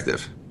 quite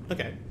effective.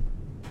 Okay,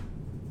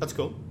 that's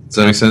cool. Does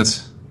that make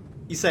sense?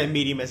 You say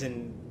medium as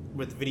in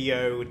with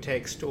video,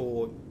 text,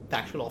 or the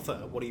actual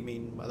offer. What do you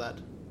mean by that?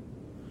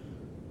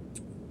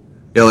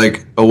 Yeah,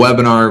 like a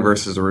webinar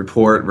versus a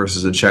report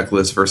versus a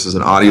checklist versus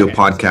an audio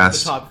podcast.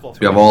 So the type of offer,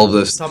 we have all of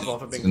this. The type of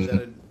offer being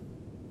presented.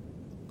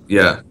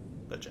 Yeah.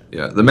 Gotcha.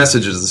 Yeah, the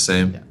message is the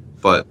same,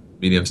 but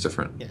medium's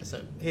different. Yeah,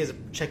 so here's a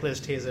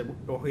checklist, here's a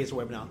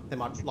webinar. They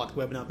might like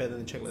the webinar better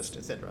than the checklist,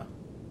 etc.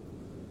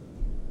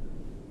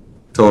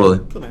 Totally.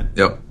 Cool, man.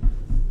 Yep.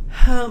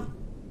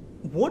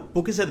 What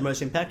book has had the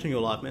most impact on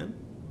your life, man?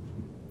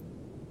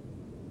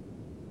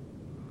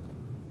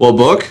 What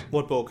book?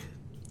 What book?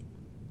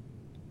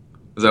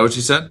 Is that what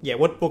you said? Yeah,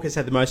 what book has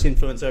had the most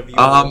influence over you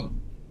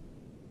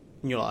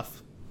in your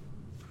life?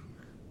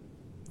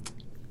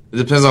 It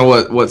depends on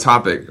what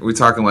topic. Are we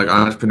talking like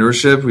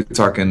entrepreneurship? Are we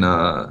talking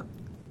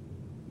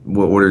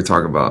what are we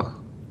talking about?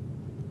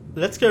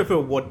 Let's go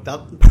for what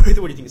do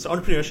you think? So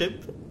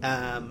entrepreneurship,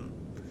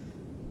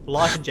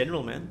 life in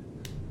general, man.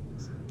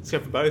 Let's go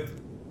for both.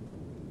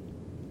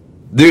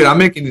 Dude, I'm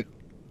making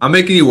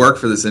you work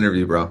for this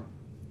interview, bro.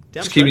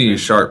 Just keeping you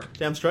sharp.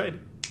 Damn straight.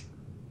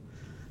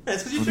 Yeah,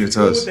 it's because you're too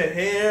cool with the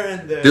hair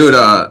and the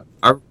the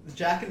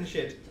jacket and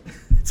shit.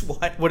 It's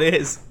what it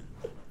is.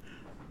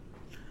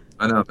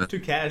 I know, man. Too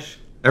cash.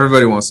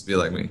 Everybody wants to be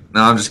like me.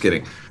 No, I'm just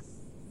kidding.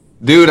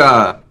 Dude,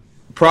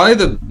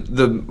 probably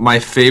my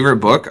favorite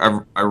book.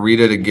 I read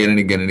it again and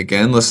again and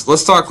again.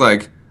 Let's talk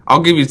like, I'll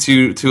give you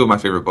two of my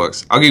favorite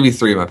books. I'll give you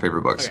 3 of my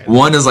favorite books. Okay.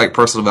 One is like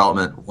personal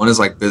development, one is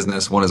like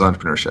business, one is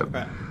entrepreneurship.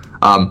 Right.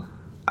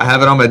 I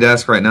have it on my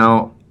desk right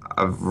now.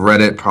 I've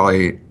read it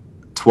probably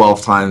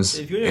 12 times,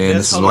 and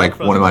this is like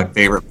one of my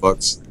favorite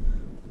books.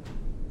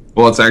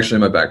 Well, it's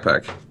actually in my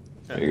backpack.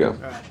 There you go. All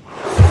right.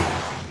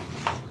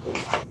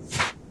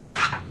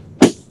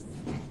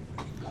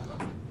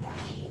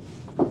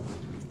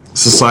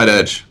 It's The Slight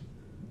Edge.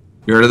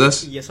 You heard of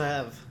this? Yes, I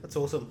have. That's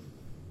awesome.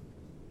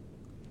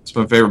 It's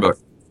my favorite book.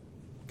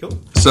 Cool.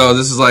 So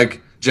this is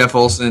like Jeff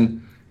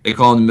Olson. They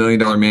call him the $1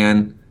 Million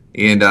Man,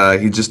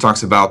 and he just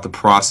talks about the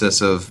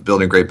process of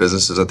building great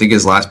businesses. I think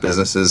his last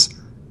business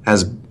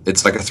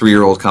it's like a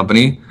 3-year-old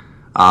company.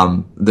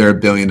 They're a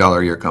 $1 billion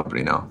a year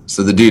company now.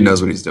 So the dude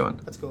knows what he's doing.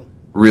 That's cool.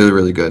 Really,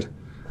 really good.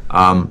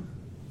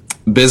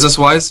 Business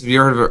wise, have you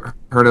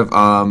heard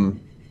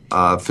of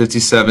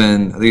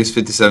 57? I think it's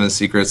 57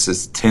 Secrets.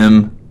 It's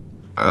Tim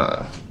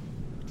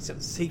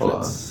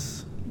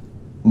Secrets.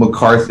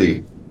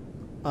 McCarthy.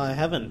 I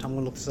haven't. I'm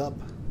gonna look this up.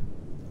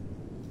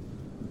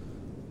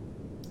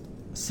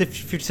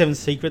 57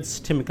 Secrets,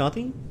 Tim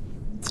McCarthy.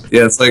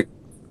 Yeah, it's like.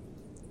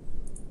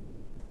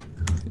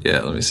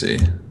 Yeah, let me see.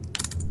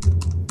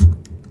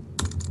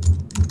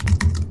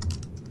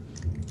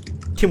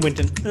 Tim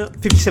Winton.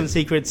 57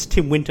 Secrets,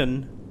 Tim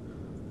Winton.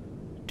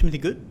 Timothy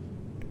Good?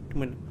 Tim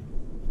Winton.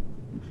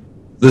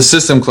 The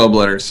System Club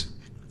letters.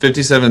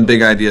 57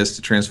 big ideas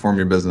to transform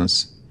your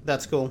business.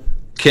 That's cool.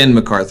 Ken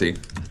McCarthy.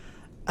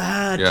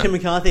 Yeah. Tim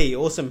McCarthy.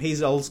 Awesome.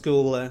 He's old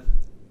school, one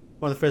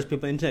of the first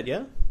people on the internet,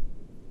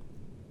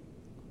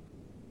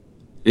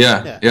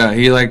 yeah? Yeah.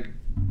 He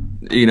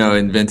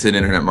invented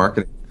internet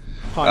marketing.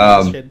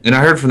 Shit. And I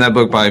heard from that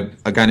book by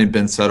a guy named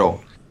Ben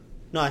Settle.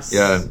 Nice.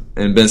 Yeah,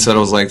 and Ben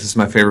Settle's like, this is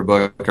my favorite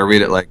book. I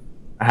read it I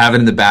have it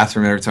in the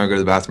bathroom. Every time I go to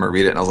the bathroom, I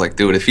read it. And I was like,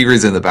 dude, if he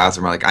reads it in the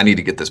bathroom, I need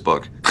to get this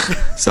book.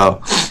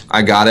 So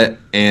I got it,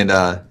 and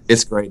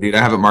it's great, dude. I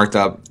have it marked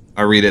up.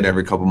 I read it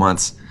every couple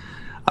months.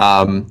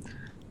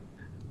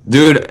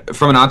 Dude,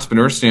 from an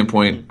entrepreneur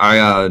standpoint,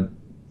 I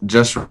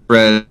just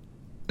read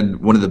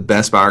one of the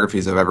best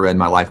biographies I've ever read in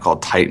my life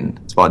called Titan.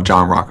 It's about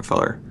John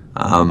Rockefeller.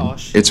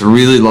 It's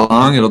really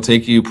long. It'll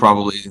take you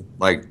probably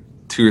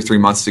 2 or 3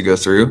 months to go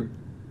through,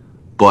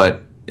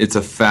 but it's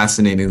a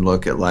fascinating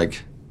look at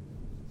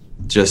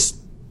just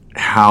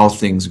how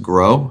things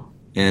grow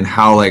and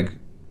how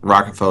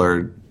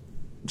Rockefeller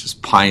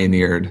just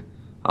pioneered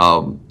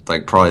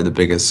probably the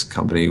biggest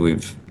company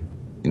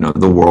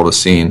the world has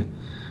seen.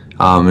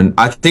 And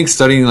I think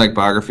studying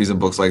biographies and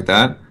books like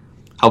that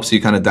helps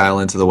you kind of dial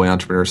into the way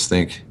entrepreneurs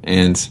think,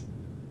 and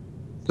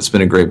it's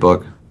been a great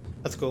book.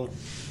 That's cool.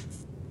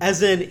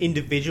 As an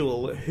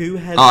individual, who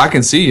has... Oh, I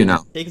can see you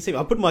now. You can see me.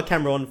 I put my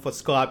camera on for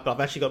Skype, but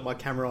I've actually got my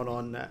camera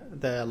on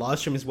the live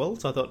stream as well.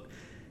 So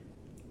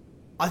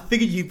I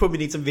figured you probably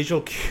need some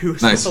visual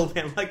cues. Nice. Well,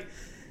 man. You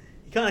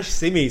can't actually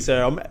see me,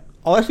 so I'm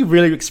actually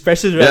really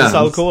expressive around this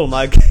whole call.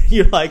 I'm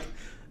you're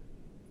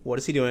what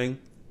is he doing?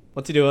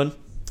 What's he doing?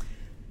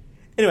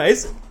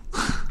 Anyways,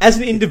 as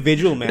an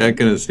individual, man, Yeah, I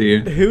can see you.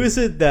 who is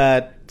it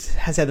that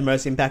has had the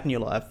most impact in your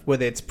life,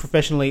 whether it's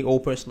professionally or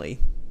personally?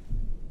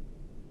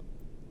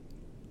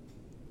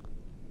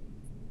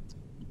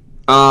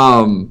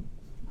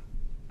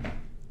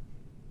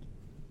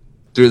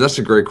 Dude, that's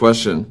a great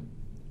question.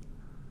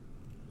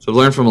 So I've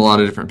learned from a lot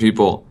of different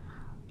people.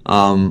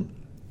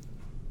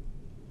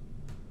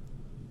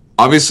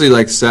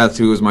 Obviously, Seth,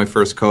 who was my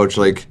first coach,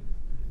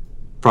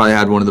 probably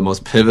had one of the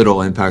most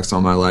pivotal impacts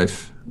on my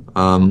life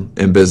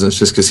in business,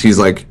 just because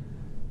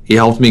he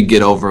helped me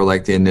get over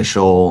the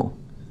initial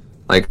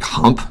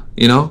hump,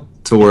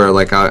 to where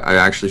I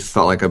actually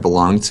felt like I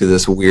belonged to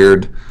this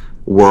weird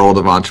world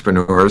of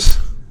entrepreneurs.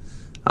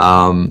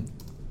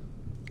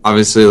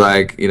 Obviously,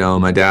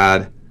 my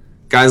dad,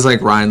 guys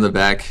like Ryan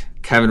Lebeck,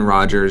 Kevin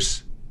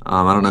Rogers.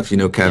 I don't know if you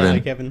know Kevin.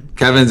 Yeah, Kevin.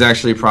 Kevin's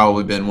actually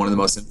probably been one of the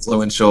most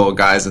influential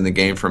guys in the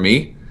game for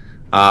me.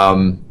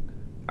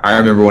 I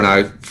remember when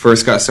I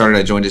first got started,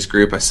 I joined his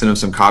group. I sent him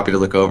some copy to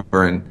look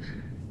over, and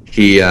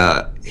he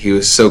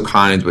was so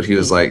kind, but he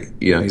was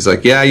he's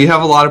like, yeah, you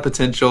have a lot of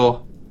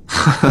potential.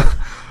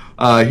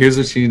 Here's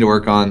what you need to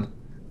work on.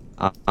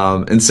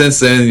 And since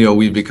then,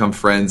 we've become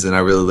friends, and I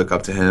really look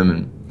up to him,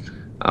 and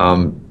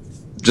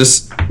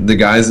just the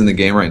guys in the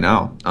game right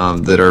now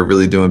that are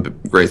really doing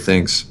great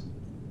things.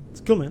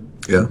 It's cool, man.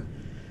 Yeah.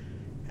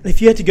 And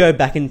if you had to go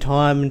back in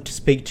time to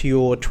speak to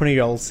your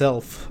 20-year-old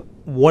self,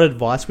 what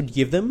advice would you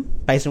give them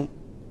based on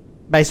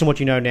what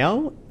you know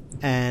now?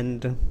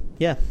 And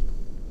yeah.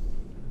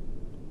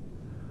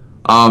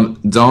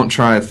 Don't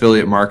try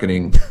affiliate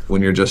marketing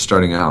when you're just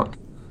starting out.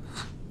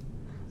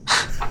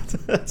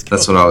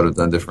 That's what I would have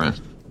done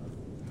different.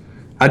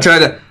 I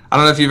don't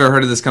know if you've ever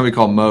heard of this company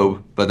called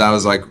Mobe, but that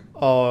was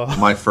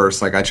my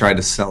first, I tried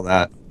to sell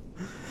that.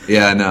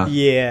 Yeah, I know.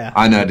 Yeah.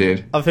 I know,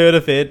 dude. I've heard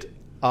of it.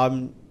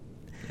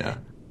 Yeah.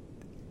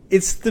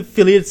 It's the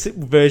affiliate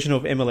version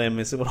of MLM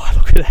is what I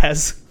look at it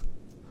as.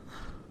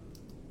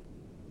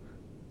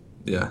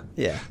 Yeah.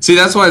 Yeah. See,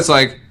 that's why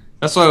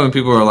that's why when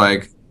people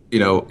are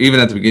even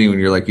at the beginning when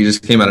you're you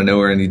just came out of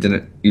nowhere and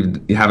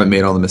you haven't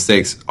made all the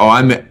mistakes. Oh,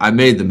 I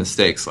made the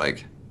mistakes.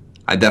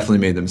 I definitely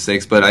made the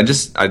mistakes, but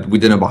we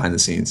did them behind the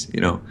scenes,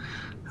 and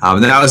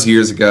that was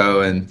years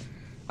ago, and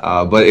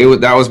but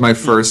that was my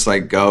first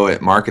go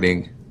at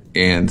marketing,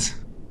 and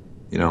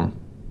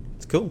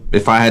It's Cool.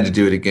 if I had to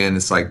do it again,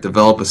 it's like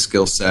develop a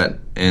skill set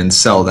and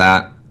sell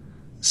that,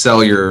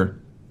 sell your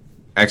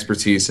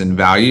expertise and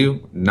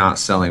value, not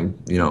selling,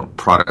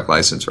 product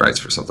license rights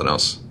for something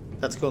else.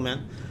 That's cool,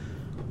 man.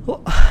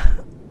 Well,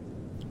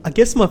 I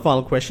guess my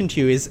final question to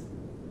you is,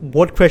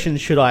 what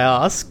questions should I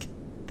ask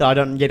that I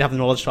don't yet have the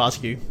knowledge to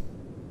ask you?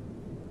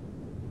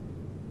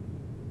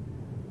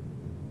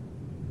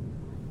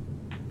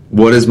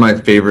 What is my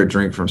favorite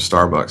drink from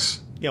Starbucks?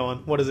 Go on.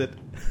 What is it?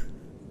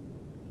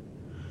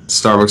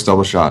 Starbucks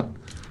double shot.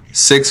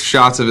 6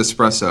 shots of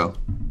espresso.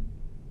 I'm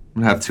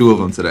gonna have 2 of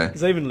them today.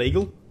 Is that even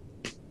legal?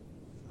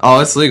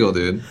 Oh, it's legal,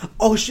 dude.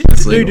 Oh shit,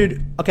 It's legal.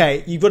 dude.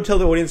 Okay, you've got to tell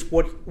the audience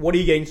what are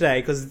you getting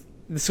today, because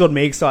this got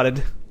me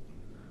excited.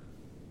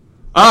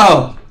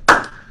 Oh,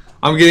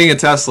 I'm getting a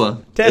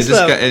Tesla.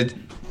 Tesla. It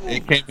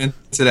came in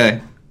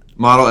today.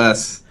 Model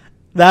S.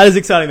 That is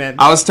exciting, man.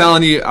 I was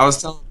telling him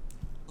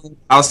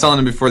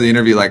before the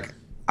interview, like,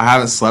 I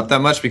haven't slept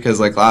that much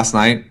because, like, last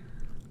night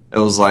it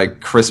was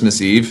like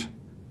Christmas Eve,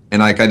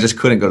 and like I just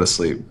couldn't go to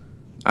sleep.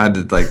 I had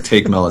to like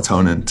take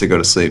melatonin to go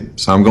to sleep.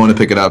 So I'm going to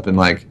pick it up in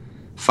like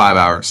 5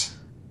 hours.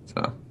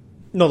 So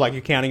Not like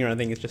you're counting or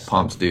anything. It's just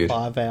pumped, dude.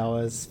 5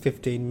 hours,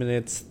 15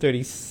 minutes,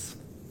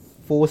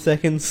 34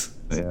 seconds.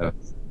 Yeah.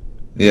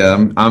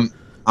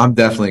 I'm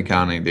definitely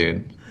counting,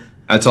 dude.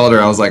 I told her,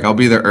 I was like, I'll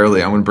be there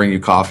early. I'm gonna bring you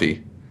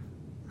coffee.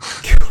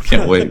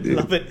 Can't wait, dude.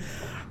 Love it.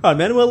 All right,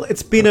 man. Well,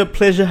 it's been a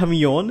pleasure having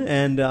you on,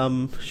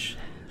 and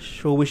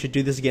sure we should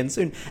do this again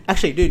soon.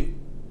 Actually, dude,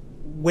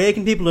 where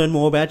can people learn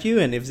more about you,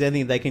 and if there's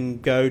anything they can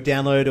go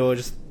download or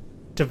just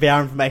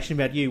devour information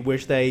about you, where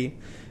should they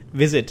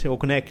visit or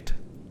connect?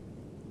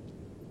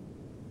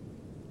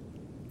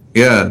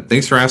 Yeah,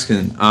 thanks for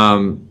asking.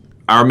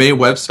 Our main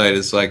website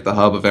is like the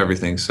hub of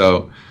everything.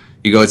 So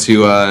you go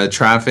to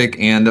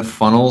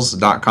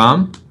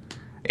trafficandfunnels.com,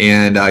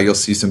 and you'll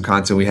see some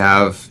content we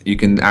have. You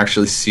can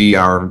actually see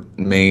our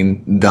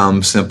main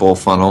dumb, simple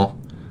funnel.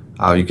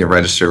 You can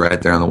register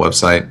right there on the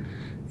website.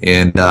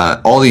 And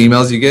all the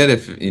emails you get,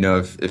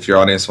 if your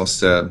audience wants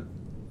to,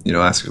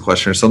 ask a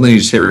question or something, you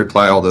just hit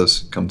reply. All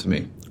those come to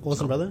me.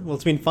 Awesome, brother. Well,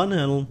 it's been fun,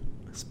 and I'll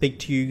speak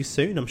to you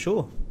soon, I'm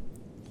sure.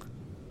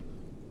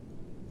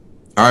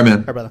 All right, man.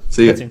 All right, brother.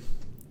 See you. Catch you.